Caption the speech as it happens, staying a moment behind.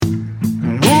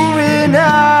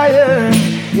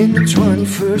in the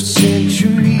 21st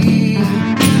century.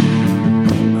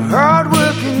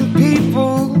 Hard-working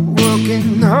people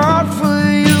working hard for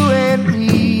you and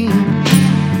me.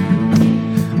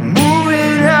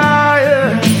 Moving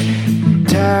higher,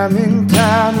 time and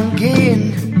time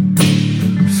again.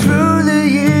 Through the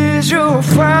years you'll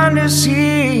find us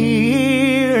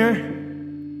here.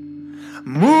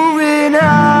 Moving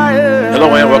higher.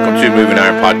 Hello and welcome to Moving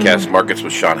Iron Podcast Markets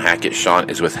with Sean Hackett. Sean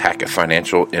is with Hackett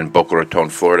Financial in Boca Raton,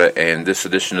 Florida, and this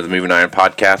edition of the Moving Iron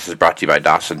Podcast is brought to you by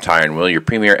Dawson Tire and Wheel, your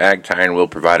premier ag tire and wheel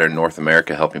provider in North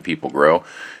America, helping people grow.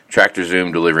 Tractor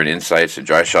Zoom delivering insights, and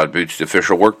Dry Shod Boots, the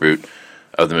official work boot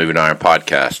of the Moving Iron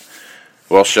Podcast.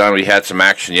 Well, Sean, we had some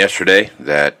action yesterday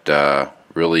that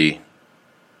really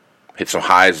hit some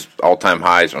highs, all-time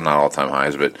highs, well, not all-time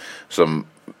highs, but some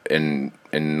in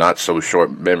not so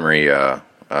short memory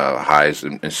highs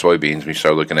in soybeans. We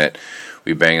started looking at,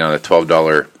 we banged on the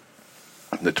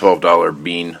 $12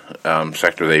 bean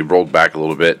sector. They rolled back a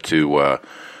little bit to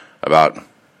about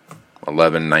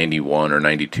 11.91 or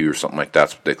 92 or something like that.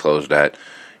 That's what they closed at.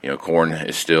 You know, corn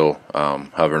is still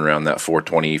hovering around that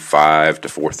 425 to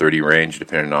 430 range,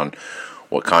 depending on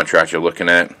what contract you're looking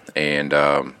at.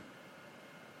 And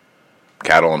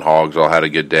cattle and hogs all had a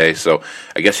good day. So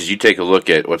I guess as you take a look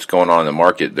at what's going on in the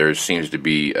market, there seems to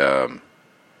be the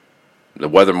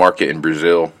weather market in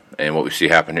Brazil and what we see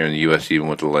happen here in the U.S., even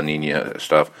with the La Nina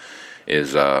stuff,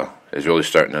 is really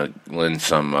starting to lend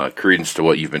some credence to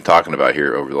what you've been talking about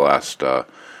here over the last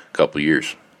couple of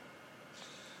years.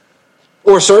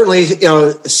 We're certainly,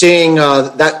 seeing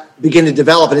that begin to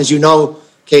develop, and as you know,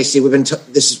 Casey, we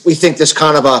think this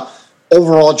kind of a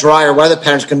overall drier weather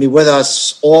pattern is going to be with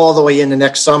us all the way into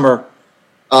next summer.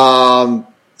 So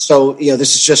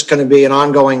this is just going to be an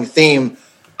ongoing theme.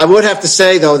 I would have to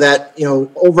say, though, that,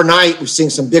 overnight we've seen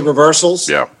some big reversals.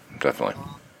 Yeah, definitely.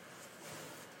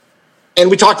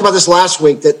 And we talked about this last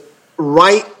week, that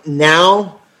right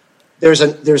now there's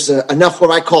enough what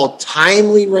I call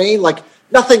timely rain, like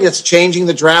nothing that's changing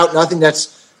the drought, nothing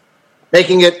that's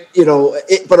making it,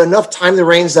 but enough timely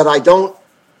rains that I don't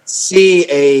see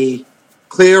a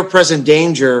clear present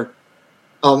danger.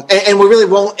 And we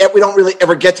don't really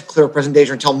ever get to clear present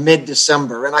danger until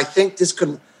mid-December. And I think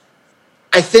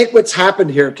what's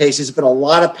happened here, Casey, has been a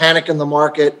lot of panic in the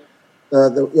market.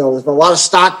 There's been a lot of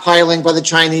stockpiling by the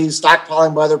Chinese,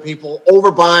 stockpiling by other people,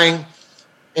 overbuying.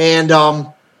 And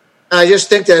I just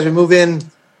think that as we move in,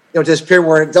 to this period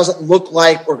where it doesn't look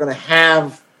like we're going to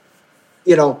have,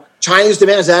 Chinese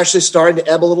demand is actually starting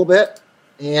to ebb a little bit.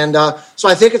 And so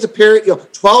I think it's a period,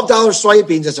 $12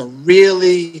 soybeans is a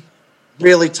really,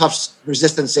 really tough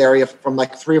resistance area from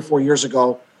like 3 or 4 years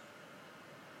ago.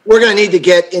 We're going to need to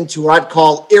get into what I'd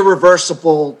call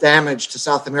irreversible damage to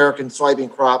South American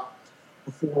soybean crop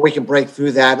before we can break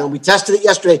through that. And we tested it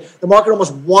yesterday. The market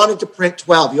almost wanted to print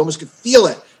 12. You almost could feel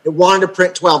it. It wanted to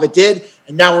print 12. It did,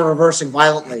 and now we're reversing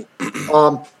violently.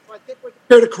 So I think we're in a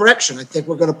period of correction. I think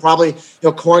we're going to probably,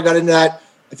 corn got into that.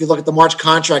 If you look at the March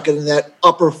contract, getting that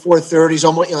upper 430s,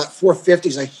 almost, that 450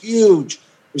 is a huge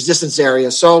resistance area.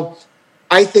 So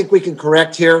I think we can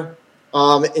correct here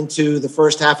into the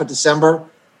first half of December.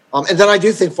 And then I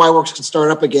do think fireworks can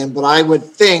start up again. But I would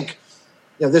think,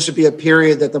 this would be a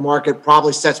period that the market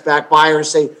probably sets back buyers,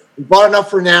 say, we bought enough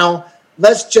for now.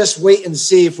 Let's just wait and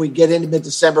see if we get into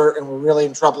mid-December and we're really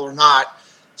in trouble or not.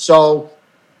 So,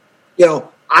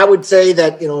 I would say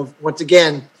that, once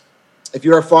again, if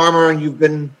you're a farmer and you've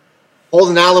been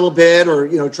holding out a little bit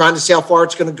or, trying to see how far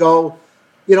it's going to go,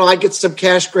 I get some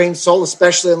cash grain sold,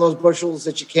 especially on those bushels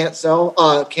that you can't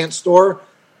sell, can't store.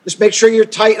 Just make sure you're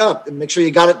tight up and make sure you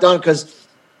got it done because,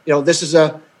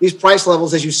 these price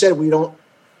levels, as you said,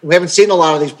 we haven't seen a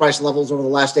lot of these price levels over the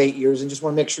last 8 years and just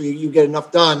want to make sure you get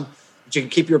enough done that you can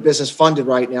keep your business funded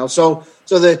right now.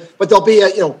 But there'll be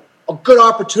a good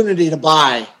opportunity to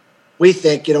buy. We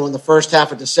think, in the first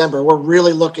half of December, we're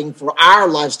really looking for our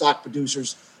livestock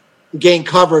producers to gain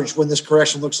coverage when this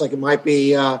correction looks like it might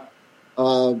be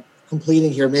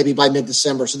completing here, maybe by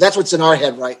mid-December. So that's what's in our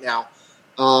head right now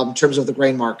in terms of the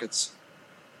grain markets.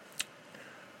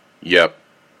 Yep.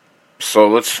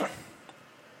 So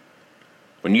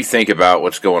when you think about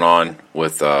what's going on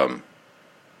with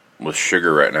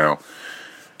sugar right now,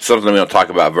 something we don't talk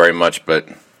about very much, but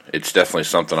it's definitely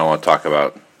something I want to talk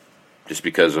about just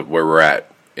because of where we're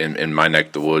at in my neck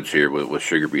of the woods here with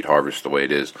sugar beet harvest the way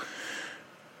it is.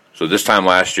 So this time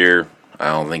last year, I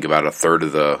don't think about a third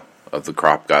of the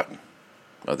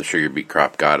sugar beet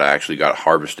crop actually got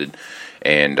harvested,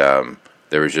 and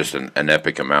there was just an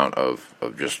epic amount of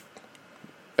just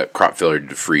crop failure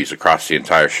to freeze across the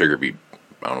entire sugar beet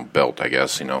belt, I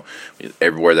guess.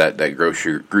 Everywhere that grew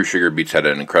sugar beets had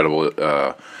an incredible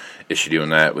issue doing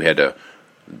that. We had to,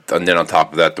 and then on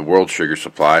top of that, the world sugar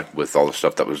supply with all the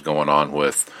stuff that was going on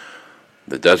with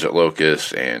the desert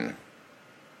locust and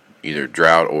either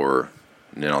drought or,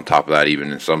 and then on top of that,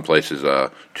 even in some places,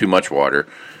 too much water.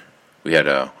 We had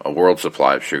a world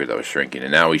supply of sugar that was shrinking,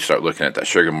 and now we start looking at that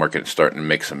sugar market and starting to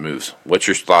make some moves. What's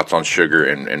your thoughts on sugar,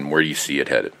 and where do you see it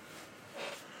headed?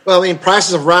 Well, I mean,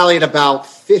 prices have rallied about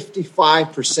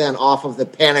 55% off of the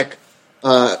panic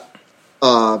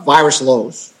virus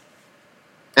lows.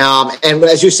 And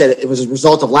as you said, it was a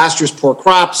result of last year's poor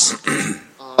crops,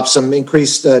 some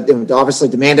increased, obviously,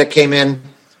 demand that came in.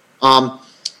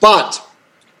 But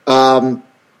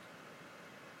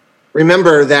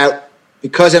remember that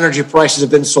because energy prices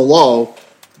have been so low,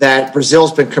 that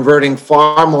Brazil's been converting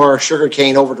far more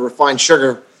sugarcane over to refined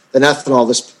sugar than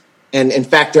ethanol. And in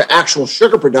fact, their actual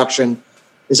sugar production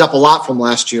is up a lot from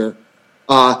last year.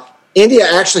 India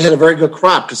actually had a very good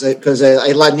crop because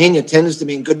a La Nina tends to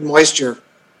mean good moisture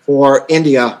for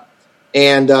India,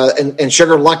 and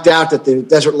sugar lucked out that the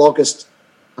desert locust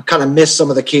kind of missed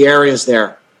some of the key areas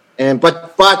there.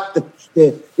 But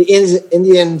the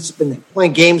Indians have been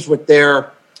playing games with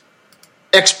their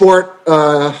export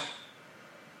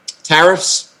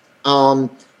tariffs, and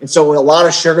so a lot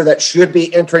of sugar that should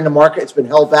be entering the market, it's been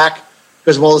held back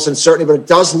because of all this uncertainty. But it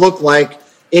does look like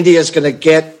India is going to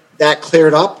get that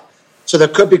cleared up, so there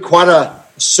could be quite a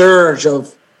surge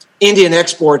of Indian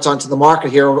exports onto the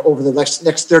market here over the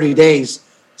next 30 days.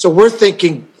 So we're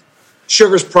thinking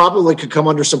sugars probably could come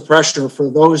under some pressure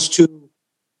for those two,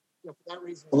 for that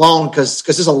reason alone, because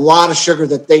there's a lot of sugar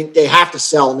that they have to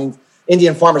sell. I mean,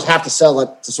 Indian farmers have to sell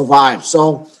it to survive.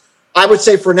 So I would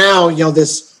say for now,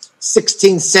 this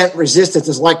 16-cent resistance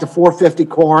is like the $4.50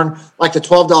 corn, like the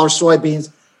 $12 soybeans.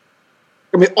 It's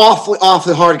going to be awfully,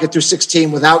 awfully hard to get through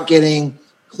 16 without getting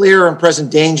clear and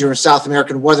present danger in South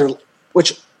American weather,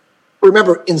 which,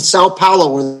 remember, in Sao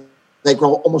Paulo, where they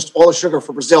grow almost all the sugar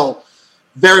for Brazil,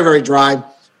 very, very dry,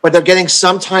 but they're getting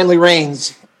some timely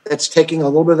rains that's taking a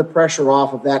little bit of the pressure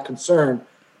off of that concern.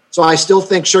 So I still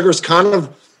think sugar is kind of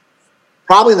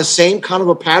probably in the same kind of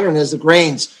a pattern as the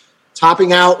grains,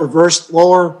 topping out, reversed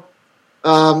lower.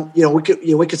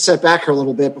 We could set back here a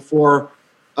little bit before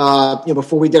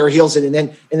we dig our heels in,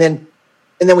 and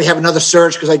then we have another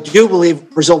surge, because I do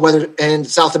believe Brazil weather and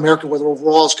South American weather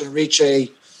overall is going to reach we're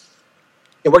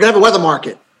going to have a weather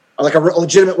market, like a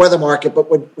legitimate weather market, but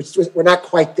we're not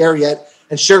quite there yet.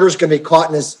 And sugar is going to be caught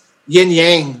in this yin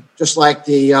yang, just like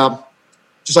the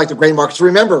grain markets.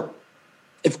 Remember,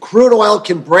 if crude oil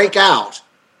can break out,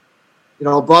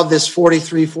 above this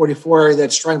 43, 44 area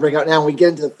that's trying to break out now, and we get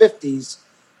into the 50s,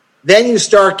 then you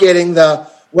start getting they're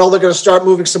going to start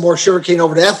moving some more sugarcane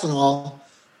over to ethanol,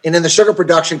 and then the sugar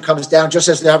production comes down just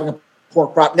as they're having a poor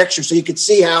crop next year. So you could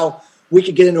see how we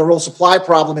could get into a real supply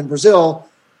problem in Brazil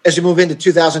as we move into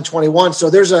 2021. So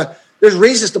there's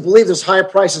reasons to believe there's higher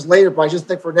prices later, but I just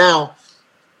think for now,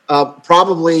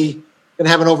 probably going to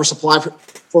have an oversupply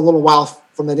for a little while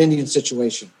from that Indian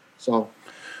situation. So,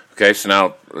 okay, so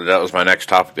now that was my next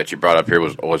topic that you brought up here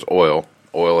was oil.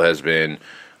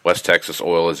 West Texas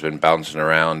oil has been bouncing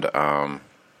around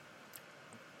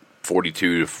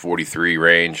 42 to 43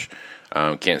 range.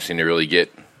 Can't seem to really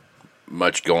get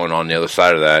much going on the other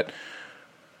side of that.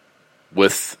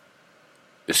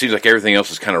 It seems like everything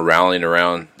else is kind of rallying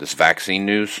around this vaccine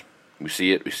news. We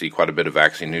see quite a bit of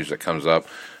vaccine news that comes up.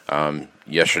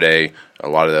 Yesterday, a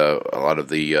lot of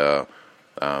the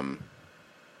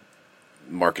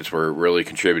markets were really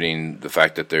contributing the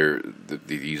fact that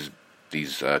these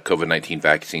COVID-19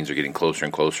 vaccines are getting closer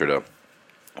and closer to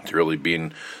really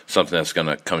being something that's going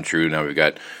to come true. Now we've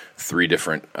got 3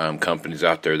 different companies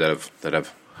out there that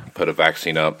have put a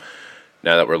vaccine up.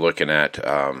 Now that we're looking at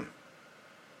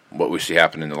what we see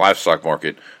happen in the livestock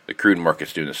market, the crude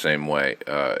market's doing the same way.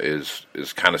 Is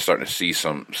kind of starting to see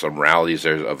some rallies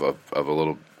there of a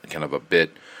little kind of a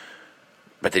bit,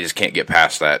 but they just can't get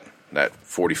past that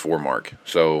 44 mark.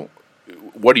 So,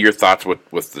 what are your thoughts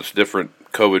with this different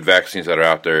COVID vaccines that are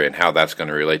out there, and how that's going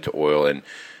to relate to oil, and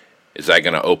is that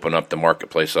going to open up the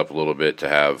marketplace up a little bit to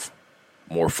have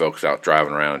more folks out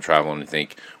driving around and traveling, and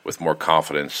think with more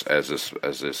confidence as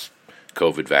this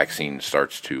COVID vaccine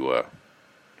starts to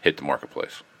hit the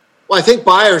marketplace? Well, I think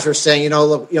buyers are saying,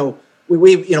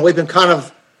 we've been kind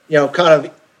of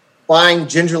buying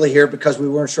gingerly here because we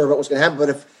weren't sure what was going to happen.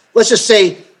 But let's just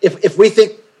say if we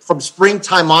think from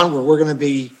springtime onward we're going to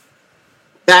be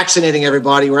vaccinating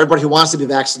everybody, or everybody who wants to be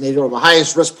vaccinated, or the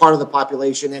highest risk part of the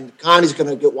population, and the economy is going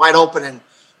to get wide open, and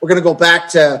we're going to go back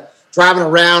to driving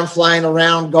around, flying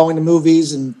around, going to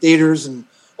movies and theaters and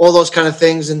all those kind of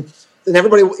things. And then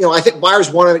everybody, I think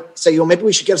buyers want to say, maybe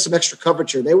we should get some extra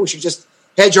coverage here. Maybe we should just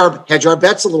hedge our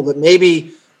bets a little bit.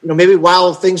 Maybe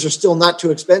while things are still not too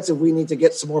expensive, we need to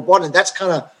get some more bought. And that's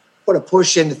kind of put a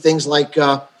push into things like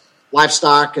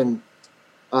livestock and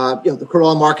the crude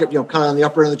oil market, kind of on the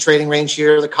upper end of the trading range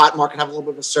here. The cotton market have a little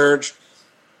bit of a surge,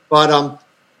 but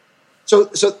so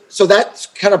that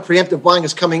kind of preemptive buying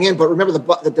is coming in. But remember,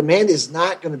 the demand is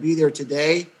not going to be there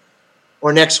today,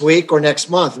 or next week, or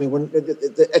next month. I mean,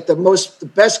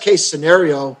 the best case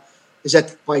scenario is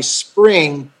that by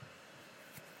spring,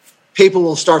 people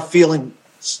will start feeling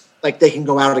like they can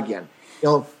go out again.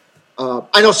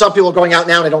 I know some people are going out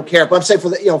now and they don't care, but I'm saying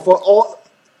for all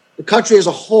the country as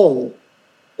a whole,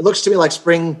 it looks to me like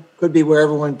spring could be where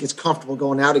everyone gets comfortable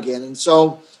going out again. And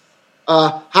so,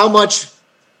 how much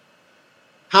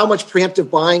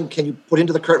preemptive buying can you put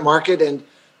into the current market? And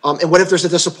what if there's a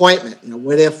disappointment?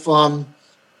 What if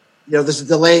there's a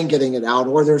delay in getting it out,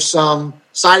 or there's some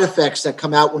side effects that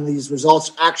come out when these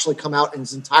results actually come out in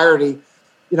its entirety?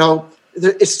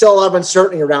 It's still a lot of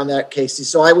uncertainty around that, Casey.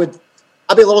 So I'd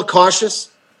be a little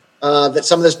cautious that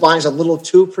some of this buying is a little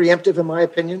too preemptive, in my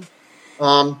opinion.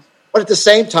 But at the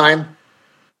same time,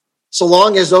 so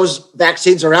long as those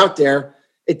vaccines are out there,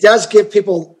 it does give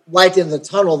people light in the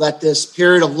tunnel that this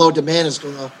period of low demand is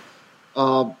going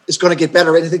to get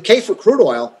better. And in the case for crude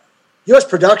oil, U.S.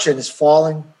 production is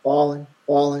falling. And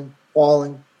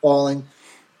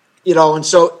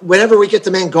so whenever we get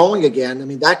demand going again, I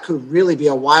mean, that could really be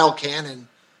a wild cannon.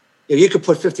 You could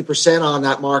put 50% on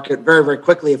that market very, very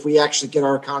quickly if we actually get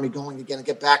our economy going again and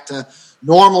get back to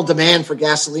normal demand for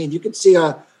gasoline. You could see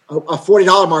a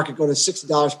 $40 market go to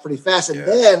 $60 pretty fast. And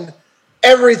then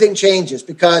everything changes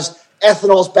because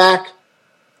ethanol's back,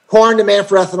 corn demand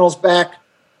for ethanol's back,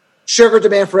 sugar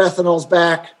demand for ethanol's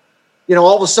back.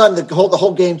 All of a sudden the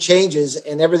whole game changes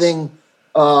and everything,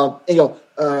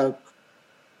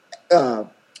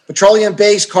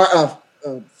 petroleum-based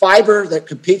fiber that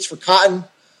competes for cotton,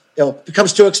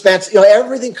 becomes too expensive.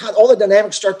 Everything, all the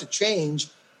dynamics start to change.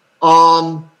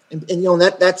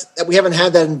 That's we haven't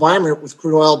had that environment with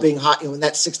crude oil being hot, in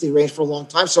that 60 range for a long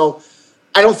time. So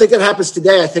I don't think that happens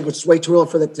today. I think it's way too early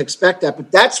for them to expect that.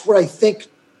 But that's what I think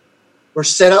we're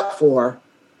set up for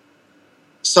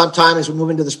sometime as we move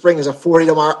into the spring, is a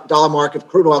 $40 market,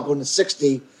 crude oil going to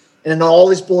 60, and then all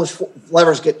these bullish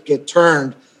levers get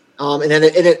turned. And then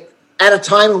at a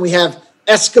time when we have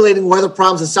escalating weather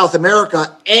problems in South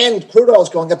America and crude oil is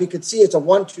going up, you could see it's a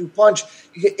 1-2 punch.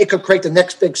 It could create the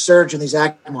next big surge in these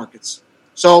ag markets.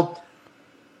 So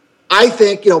I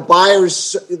think,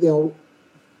 buyers, people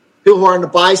who are on the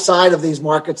buy side of these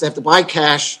markets, they have to buy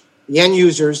cash, the end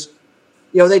users,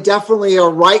 they definitely are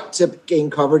right to gain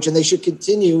coverage, and they should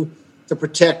continue to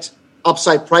protect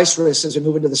upside price risks as we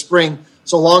move into the spring,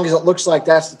 so long as it looks like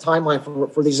that's the timeline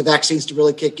for these vaccines to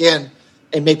really kick in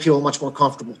and make people much more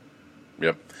comfortable.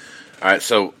 Yep. All right,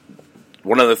 so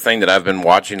one other thing that I've been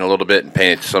watching a little bit and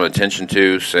paying some attention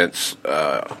to since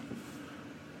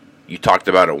you talked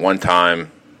about it one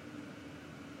time,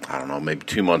 I don't know, maybe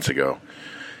 2 months ago,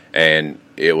 and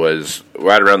it was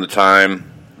right around the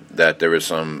time that there was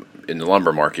some in the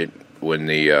lumber market when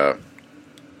the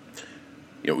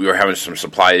we were having some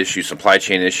supply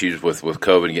chain issues with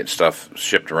COVID and getting stuff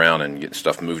shipped around and getting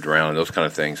stuff moved around and those kind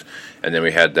of things. And then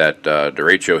we had that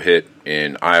derecho hit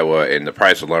in Iowa, and the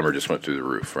price of lumber just went through the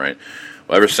roof, right?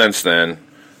 Well, ever since then,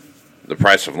 the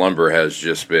price of lumber has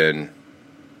just been,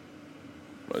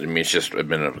 it's just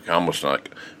been almost like,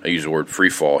 I use the word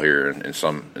free fall here in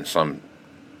some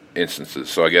instances.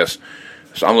 So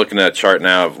I'm looking at a chart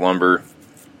now of lumber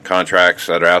contracts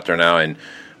that are out there now, and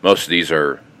most of these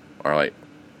are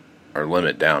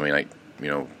limit down. I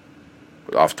mean,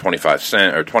 off 25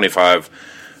 cent or 25,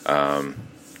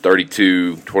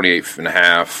 32, 28 and a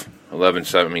half, 11,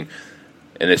 7. I mean,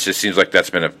 and it just seems like that's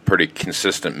been a pretty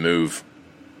consistent move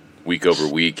week over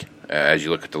week as you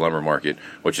look at the lumber market,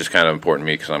 which is kind of important to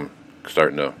me because I'm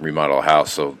starting to remodel a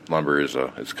house. So lumber is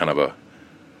kind of a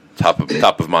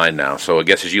top of mind now. So I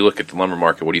guess as you look at the lumber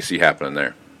market, what do you see happening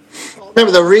there?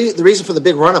 Remember, the reason for the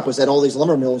big run-up was that all these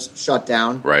lumber mills shut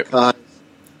down. Right.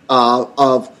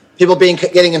 Of people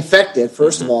getting infected,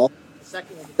 first of all.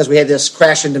 Secondly, because we had this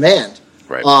crash in demand.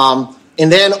 Right.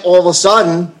 And then all of a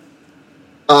sudden,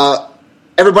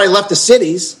 everybody left the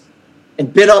cities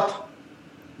and bid up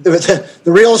the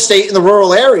real estate in the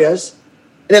rural areas.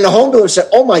 And then the home builders said,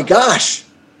 oh my gosh,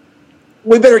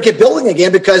 we better get building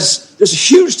again because there's a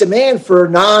huge demand for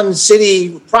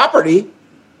non-city property,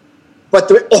 but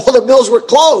all the mills were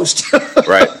closed.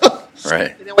 Right.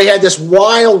 Right. And then we had this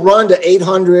wild run to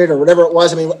 800 or whatever it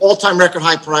was. I mean, all-time record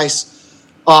high price.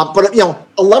 But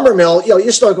a lumber mill,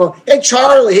 you start going, hey,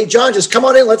 Charlie, hey, John, just come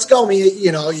on in, let's go. I mean,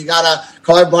 you got to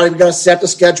call everybody, we got to set the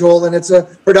schedule, and it's a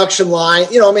production line.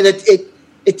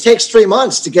 It takes 3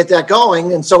 months to get that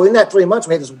going. And so in that 3 months,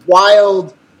 we had this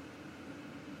wild,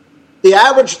 the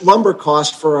average lumber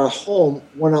cost for a home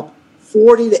went up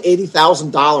 $40,000 to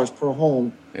 $80,000 per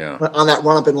home on that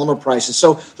run up in lumber prices.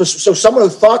 So someone who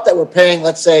thought that we're paying,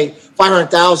 let's say,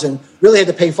 $500,000 really had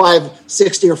to pay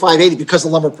 $560 or $580 because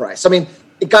of the lumber price. I mean,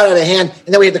 it got out of hand,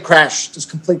 and then we had the crash, this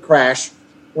complete crash,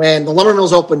 when the lumber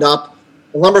mills opened up,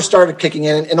 the lumber started kicking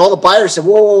in, and all the buyers said,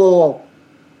 whoa,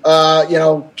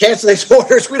 cancel these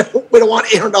orders. We don't want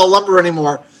 $800 lumber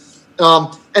anymore.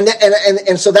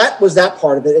 And so that was that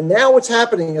part of it. And now what's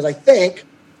happening is, I think,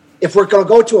 if we're going to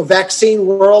go to a vaccine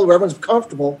world where everyone's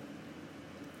comfortable,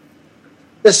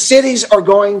 the cities are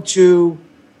going to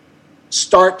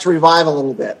start to revive a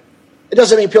little bit. It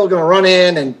doesn't mean people are going to run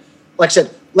in and, like I said,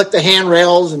 lick the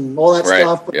handrails and all that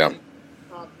stuff.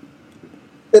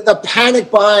 But the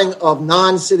panic buying of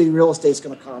non-city real estate is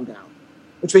going to calm down,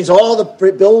 which means all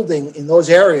the building in those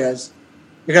areas,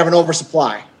 you're going to have an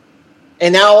oversupply.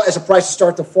 And now as the prices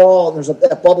start to fall and there's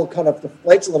that bubble kind of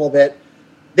deflates a little bit,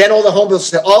 then all the home builders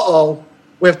say,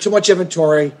 we have too much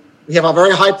inventory. We have a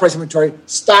very high price inventory.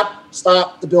 Stop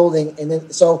the building. And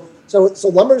then so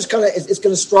lumber is it's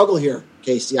going to struggle here,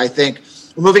 Casey, I think.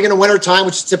 We're moving into winter time,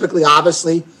 which is typically,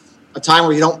 obviously, a time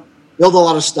where you don't build a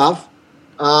lot of stuff.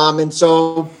 And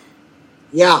so,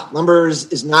 lumber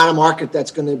is not a market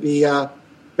that's going to be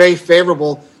very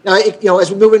favorable. Now,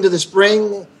 as we move into the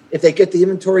spring, if they get the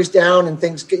inventories down and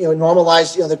things get,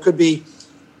 normalize, there could be,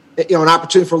 an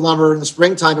opportunity for lumber in the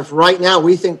springtime. But for right now,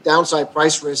 we think downside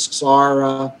price risks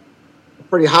are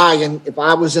pretty high. And if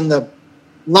I was in the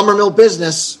lumber mill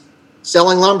business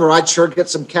selling lumber, I'd sure get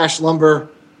some cash lumber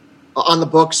on the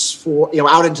books for,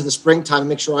 out into the springtime and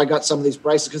make sure I got some of these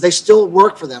prices, because they still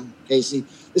work for them, Casey.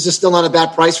 This is still not a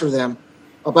bad price for them.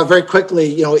 But very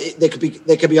quickly, they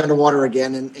could be underwater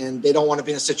again, and they don't want to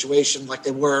be in a situation like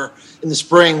they were in the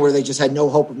spring where they just had no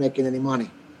hope of making any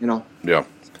money. Yeah.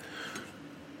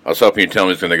 I was hoping you'd tell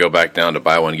me it's going to go back down to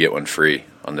buy one get one free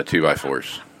on the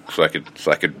 2x4s, so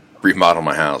I could remodel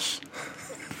my house.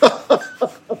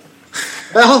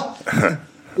 Well,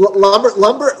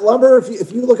 lumber.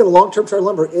 If you look at a long-term chart of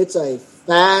lumber, it's a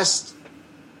fast,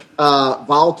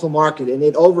 volatile market, and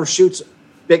it overshoots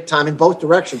big time in both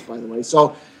directions, by the way.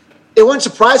 So it wouldn't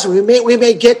surprise me. We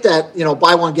may get that,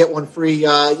 buy one get one free,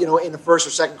 in the first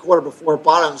or second quarter before it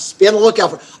bottoms. Be on the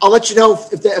lookout for. I'll let you know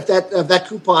if that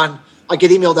coupon. I get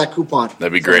emailed that coupon.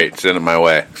 That'd be great. Send it my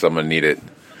way, because I'm gonna need it.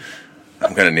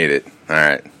 All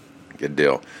right, good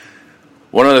deal.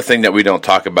 One other thing that we don't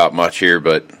talk about much here,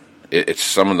 but it's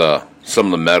some of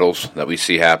the metals that we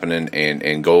see happening,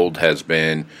 and gold has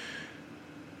been.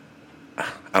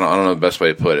 I don't know the best way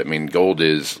to put it. I mean, gold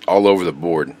is all over the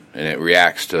board, and it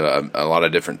reacts to a lot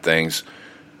of different things.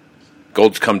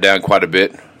 Gold's come down quite a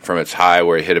bit from its high,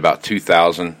 where it hit about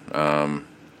 2,000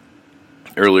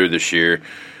 earlier this year.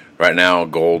 Right now,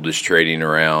 gold is trading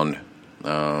around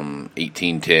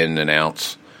 $1,810 an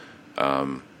ounce.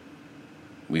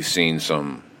 We've seen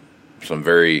some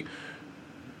very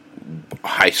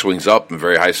high swings up and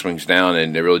very high swings down,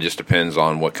 and it really just depends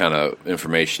on what kind of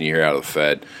information you hear out of the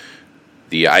Fed.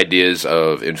 The ideas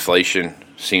of inflation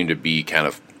seem to be kind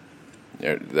of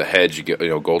the hedge.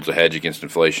 Gold's a hedge against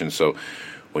inflation. So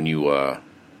when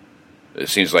it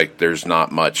seems like there's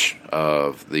not much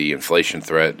of the inflation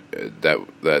threat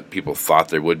that people thought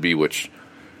there would be, which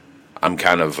I'm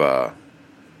kind of I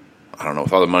don't know,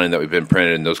 with all the money that we've been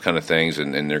printed and those kind of things,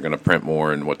 and they're going to print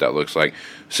more, and what that looks like,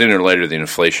 sooner or later the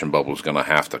inflation bubble is going to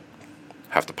have to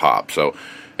pop. So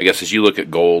I guess as you look at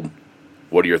gold,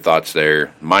 what are your thoughts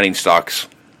there? Mining stocks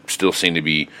still seem to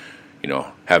be,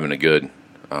 having a good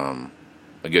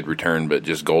return, but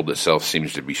just gold itself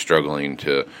seems to be struggling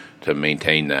to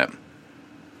maintain that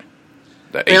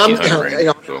 1,800 range.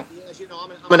 So. As you know,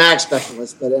 I'm an ag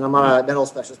specialist, and I'm a metal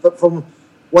specialist. But from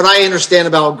what I understand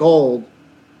about gold,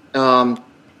 I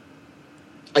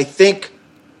think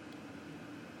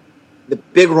the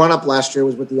big run-up last year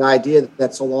was with the idea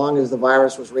that so long as the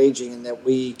virus was raging and that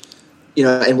we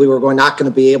were not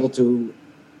going to be able to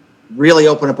really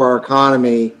open up our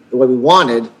economy the way we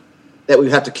wanted, that we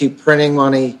have to keep printing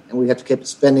money and we have to keep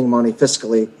spending money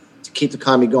fiscally to keep the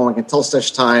economy going until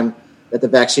such time that the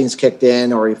vaccines kicked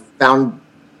in or we found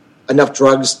enough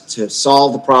drugs to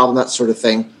solve the problem, that sort of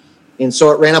thing. And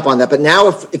so it ran up on that. But now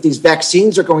if these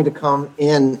vaccines are going to come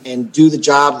in and do the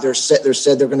job they're said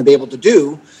they're going to be able to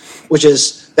do, which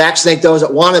is vaccinate those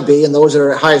that want to be and those that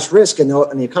are at highest risk, and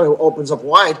the economy opens up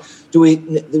wide, do we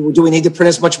need to print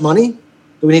as much money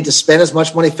Do we need to spend as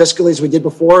much money fiscally as we did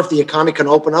before if the economy can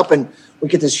open up and we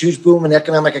get this huge boom in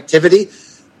economic activity?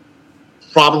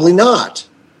 Probably not.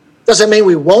 Doesn't mean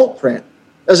we won't print.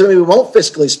 Doesn't mean we won't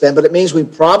fiscally spend, but it means we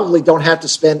probably don't have to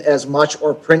spend as much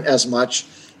or print as much.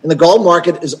 And the gold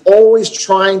market is always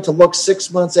trying to look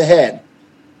 6 months ahead.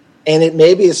 And it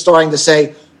maybe is starting to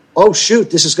say, oh,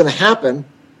 shoot, this is going to happen.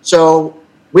 So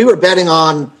we were betting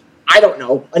on, I don't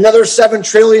know, another $7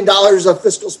 trillion of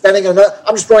fiscal spending. I'm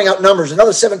just throwing out numbers.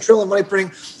 Another $7 trillion money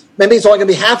printing. Maybe it's only going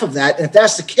to be half of that. And if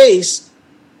that's the case,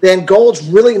 then gold's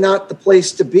really not the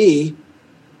place to be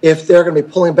if they're going to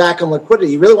be pulling back on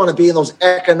liquidity. You really want to be in those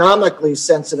economically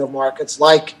sensitive markets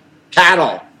like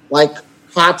cattle, like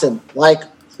cotton, like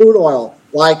crude oil,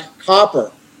 like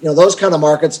copper, those kind of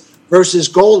markets versus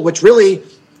gold, which really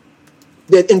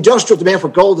the industrial demand for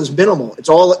gold is minimal.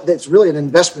 It's really an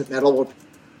investment metal where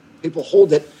people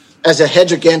hold it as a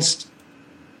hedge against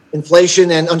inflation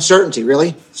and uncertainty,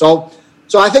 really. So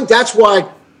I think that's why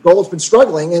gold's been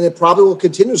struggling, and it probably will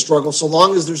continue to struggle so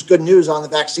long as there's good news on the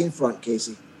vaccine front,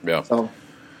 Casey. Yeah.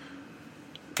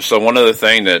 So one other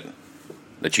thing that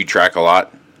you track a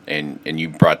lot, and you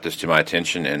brought this to my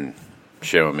attention, and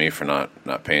shame on me for not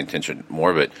paying attention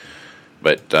more,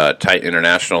 but Titan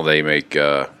International, they make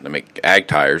ag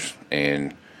tires,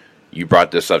 and you brought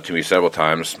this up to me several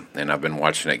times, and I've been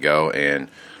watching it go, and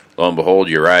lo and behold,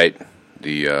 you're right.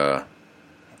 The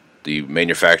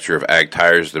manufacturer of ag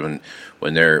tires,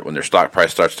 when their stock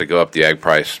price starts to go up, the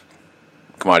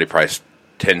commodity price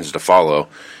tends to follow,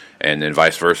 and then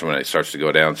vice versa. When it starts to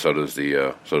go down, so does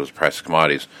the price of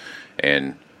commodities,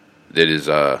 and that is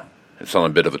it's on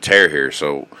a bit of a tear here.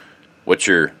 So,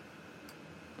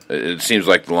 it seems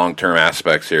like the long term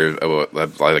aspects here,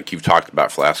 like you've talked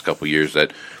about for the last couple of years,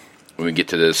 that when we get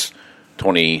to this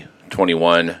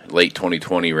 2021, late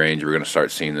 2020 range, we're going to start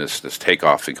seeing this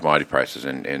takeoff in commodity prices,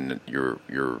 and your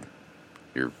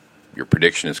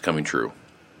prediction is coming true.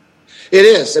 It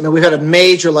is. I mean, we've had a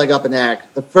major leg up in ag.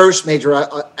 The first major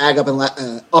ag up in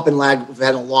lag we've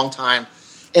had in a long time.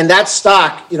 And that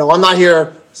stock, I'm not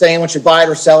here saying we should buy it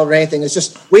or sell it or anything. It's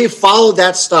just we've followed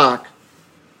that stock.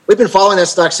 We've been following that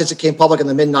stock since it came public in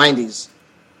the mid-'90s.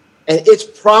 And it's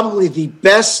probably the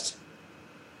best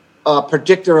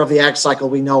predictor of the ag cycle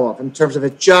we know of in terms of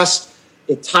it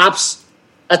tops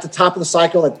at the top of the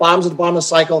cycle, it bottoms at the bottom of the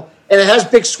cycle, and it has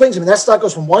big swings. I mean, that stock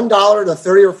goes from $1 to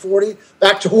 30 or 40,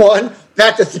 back to 1,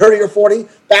 back to 30 or 40,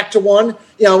 back to 1.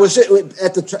 It was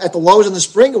at the lows in the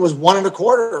spring, it was 1.25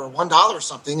 or $1 or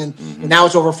something, and now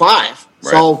it's over 5.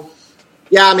 Right. So,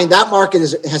 yeah, I mean, that market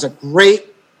has a great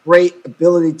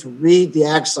ability to read the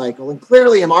ag cycle, and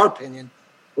clearly, in our opinion,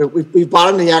 we've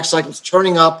bottomed the ag cycle. It's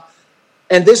turning up,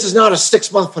 and this is not a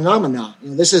 6-month phenomenon.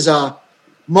 This is a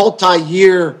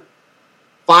multi-year,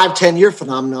 5-10-year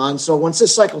phenomenon. So once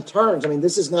this cycle turns, I mean,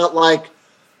 this is not like,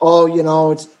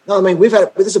 this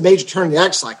is a major turn in the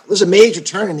ag cycle. This is a major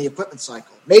turn in the equipment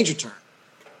cycle, major turn.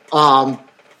 I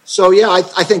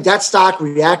think that stock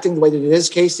reacting the way that it is,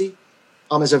 Casey,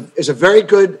 is a very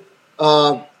good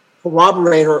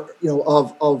corroborator,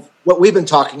 of what we've been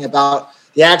talking about: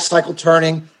 the ag cycle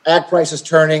turning, ag prices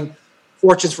turning,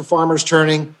 fortunes for farmers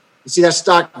turning. You see that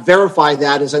stock verify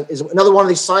that is another one of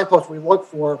these signposts we look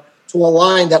for to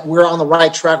align that we're on the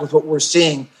right track with what we're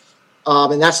seeing.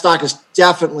 And that stock is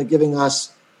definitely giving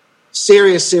us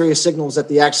serious signals that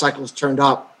the ag cycle has turned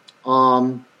up.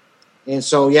 And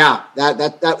so, yeah,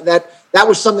 that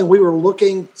was something we were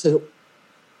looking to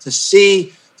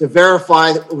see, to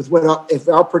verify if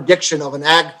our prediction of an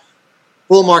ag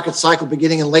bull market cycle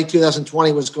beginning in late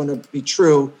 2020 was going to be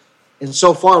true. And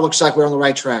so far, it looks like we're on the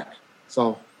right track.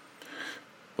 So,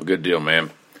 well, good deal, man.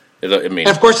 And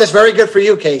of course, that's very good for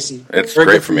you, Casey. It's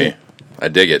great for me. I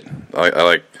dig it. I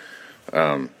like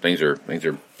things are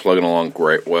plugging along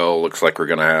great. Well, looks like we're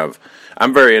going to have.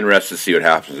 I'm very interested to see what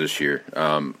happens this year.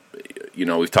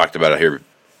 We've talked about it here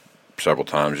several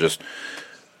times. Just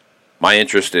my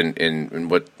interest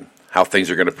in how things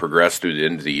are going to progress through the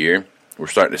end of the year. We're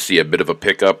starting to see a bit of a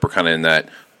pickup. We're kind of in that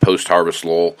post-harvest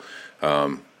lull.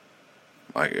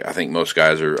 I think most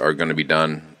guys are going to be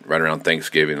done right around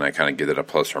Thanksgiving, and I kind of give it a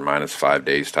plus or minus 5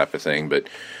 days type of thing. But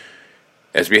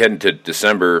as we head into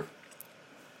December,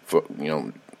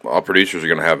 all producers are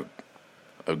going to have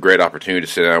a great opportunity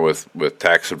to sit down with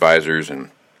tax advisors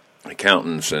and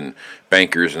accountants and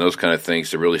bankers and those kind of things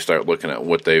to really start looking at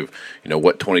what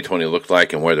what 2020 looked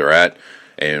like and where they're at.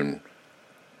 And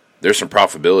there's some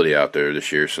profitability out there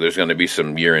this year, so there's going to be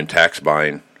some year-end tax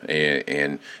buying,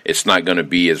 and it's not going to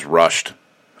be as rushed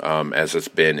as it's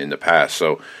been in the past.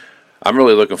 So I'm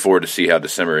really looking forward to see how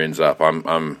December ends up.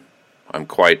 I'm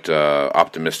quite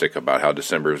optimistic about how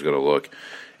December is going to look,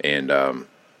 and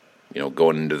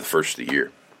going into the first of the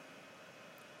year.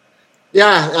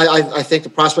 Yeah, I think the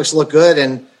prospects look good.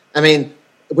 And, I mean,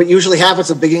 what usually happens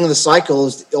at the beginning of the cycle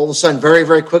is all of a sudden, very,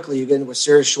 very quickly, you get into a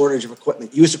serious shortage of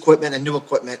equipment, used equipment and new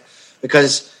equipment,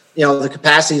 because, the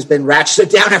capacity has been ratcheted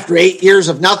down after 8 years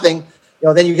of nothing.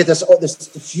 Then you get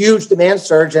this huge demand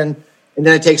surge, and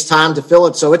then it takes time to fill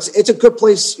it. So it's a good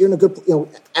place. You're in a good,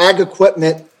 ag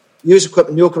equipment, used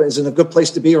equipment, new equipment is in a good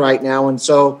place to be right now. And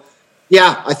so,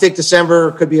 yeah, I think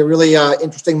December could be a really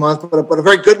interesting month, but a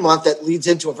very good month that leads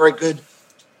into a very good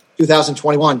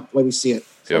 2021, the way we see it.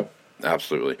 So. Yep,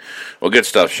 absolutely. Well, good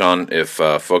stuff, Sean. If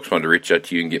folks want to reach out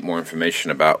to you and get more information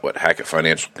about what Hackett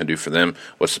Financial can do for them,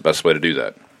 what's the best way to do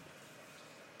that?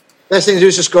 Best thing to do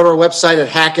is just go to our website at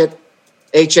Hackett,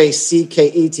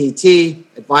 Hackett,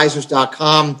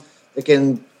 advisors.com. They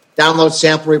can download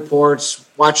sample reports,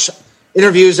 watch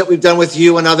interviews that we've done with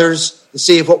you and others to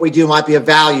see if what we do might be of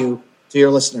value to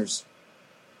your listeners.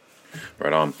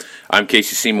 Right on. I'm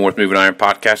Casey Seymour with Moving Iron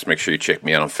Podcast. Make sure you check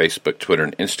me out on Facebook, Twitter,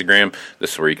 and Instagram.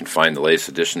 This is where you can find the latest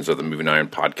editions of the Moving Iron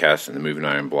Podcast and the Moving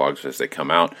Iron blogs as they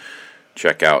come out.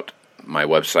 Check out my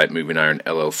website,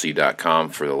 movingironllc.com,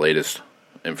 for the latest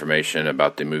information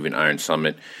about the Moving Iron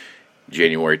Summit,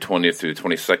 January 20th through the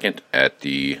 22nd at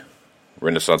the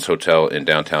Renaissance Hotel in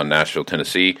downtown Nashville,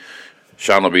 Tennessee.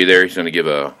 Sean will be there. He's going to give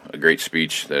a great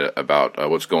speech about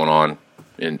what's going on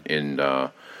in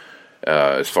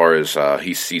as far as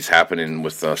he sees happening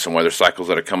with some weather cycles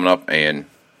that are coming up. And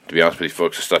to be honest with you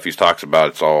folks, the stuff he talks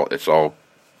about, it's all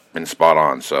been spot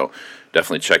on. So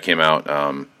definitely check him out.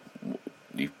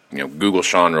 Google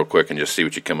Sean real quick and just see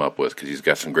what you come up with, because he's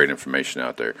got some great information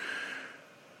out there.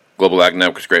 Global Ag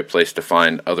Network is a great place to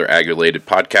find other ag-related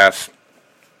podcasts.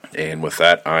 And with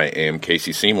that, I am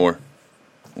Casey Seymour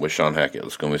with Sean Hackett.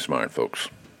 Let's go move some iron, folks.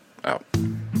 Out.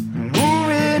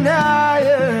 Moving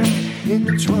iron in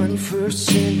the 21st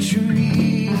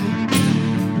century.